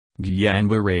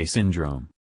Guillain-Barré Syndrome.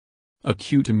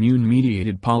 Acute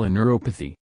immune-mediated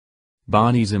polyneuropathy.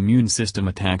 Body's immune system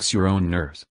attacks your own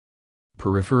nerves.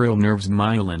 Peripheral nerves.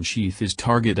 Myelin sheath is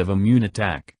target of immune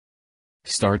attack.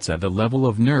 Starts at the level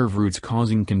of nerve roots,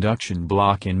 causing conduction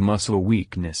block and muscle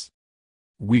weakness.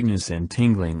 Weakness and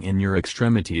tingling in your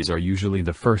extremities are usually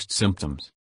the first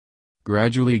symptoms.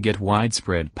 Gradually get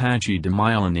widespread patchy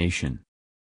demyelination.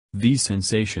 These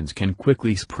sensations can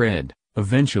quickly spread,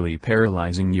 eventually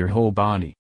paralyzing your whole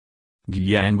body.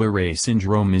 Guillain-Barré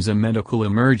syndrome is a medical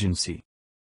emergency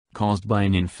caused by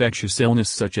an infectious illness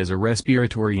such as a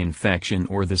respiratory infection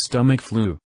or the stomach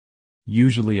flu.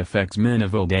 Usually affects men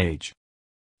of old age.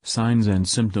 Signs and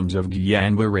symptoms of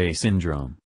Guillain-Barré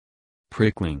syndrome: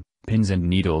 prickling, pins and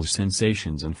needles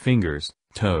sensations in fingers,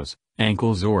 toes,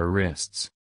 ankles or wrists.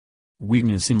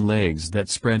 Weakness in legs that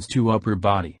spreads to upper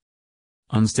body.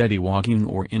 Unsteady walking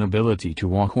or inability to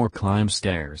walk or climb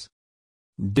stairs.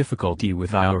 Difficulty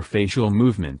with eye or facial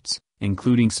movements,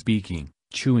 including speaking,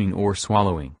 chewing or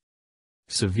swallowing.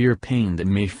 Severe pain that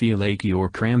may feel achy or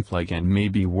cramp-like and may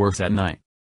be worse at night.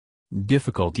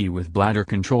 Difficulty with bladder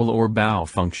control or bowel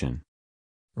function.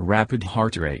 Rapid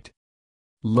heart rate.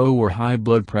 Low or high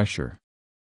blood pressure.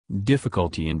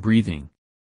 Difficulty in breathing.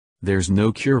 There's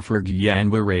no cure for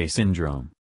Guillain-Barré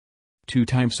syndrome. Two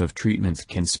types of treatments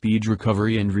can speed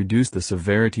recovery and reduce the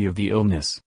severity of the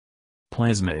illness: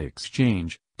 plasma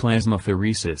exchange,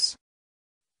 plasmapheresis.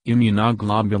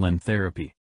 Immunoglobulin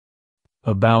therapy.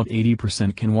 About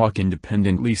 80% can walk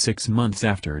independently 6 months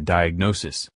after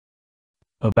diagnosis.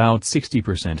 About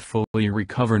 60% fully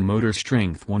recover motor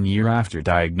strength 1 year after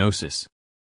diagnosis.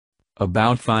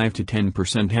 About 5 to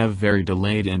 10% have very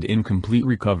delayed and incomplete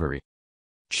recovery.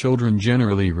 Children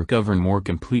generally recover more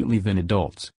completely than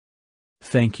adults.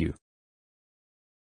 Thank you.